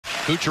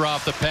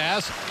Kucherov the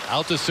pass.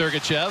 Out to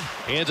Sergachev.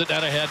 Hands it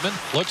down to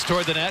Hedman. Looks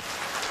toward the net.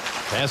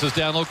 Passes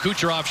down low.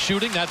 Kucherov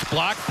shooting. That's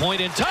blocked. Point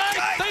in time.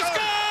 They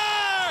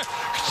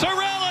score!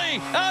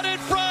 Cirelli out in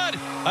front.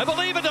 I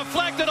believe it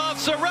deflected off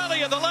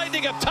Cirelli, and the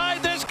Lightning have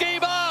tied this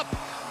game up.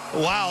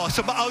 Wow,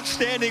 some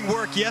outstanding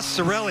work. Yes,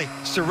 Cirelli.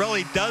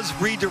 Cirelli does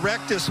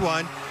redirect this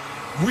one.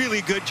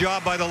 Really good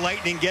job by the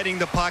Lightning getting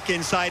the puck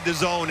inside the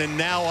zone, and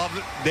now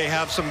they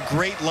have some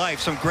great life,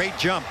 some great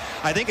jump.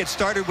 I think it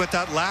started with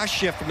that last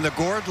shift from the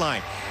gourd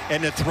line,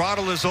 and the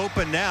throttle is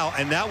open now,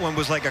 and that one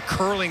was like a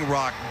curling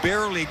rock,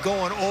 barely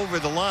going over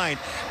the line.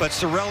 But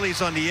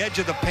Cirelli's on the edge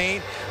of the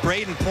paint.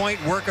 Braden Point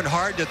working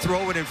hard to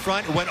throw it in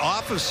front. It went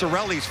off of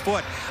Cirelli's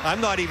foot. I'm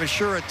not even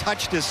sure it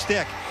touched his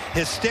stick.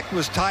 His stick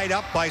was tied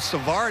up by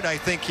Savard, I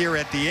think, here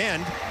at the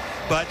end.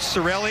 But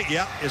Cirelli,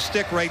 yeah, his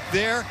stick right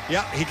there.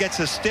 Yeah, he gets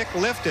his stick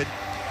lifted,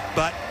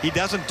 but he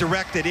doesn't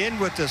direct it in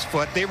with his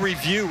foot. They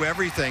review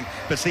everything,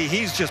 but see,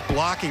 he's just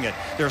blocking it.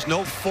 There's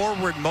no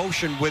forward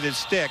motion with his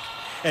stick.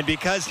 And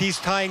because he's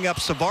tying up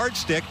Savard's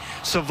stick,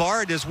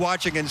 Savard is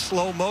watching in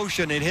slow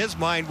motion in his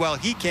mind. Well,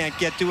 he can't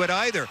get to it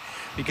either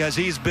because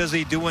he's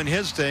busy doing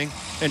his thing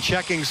and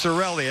checking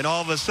Cirelli. And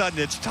all of a sudden,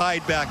 it's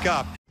tied back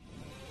up.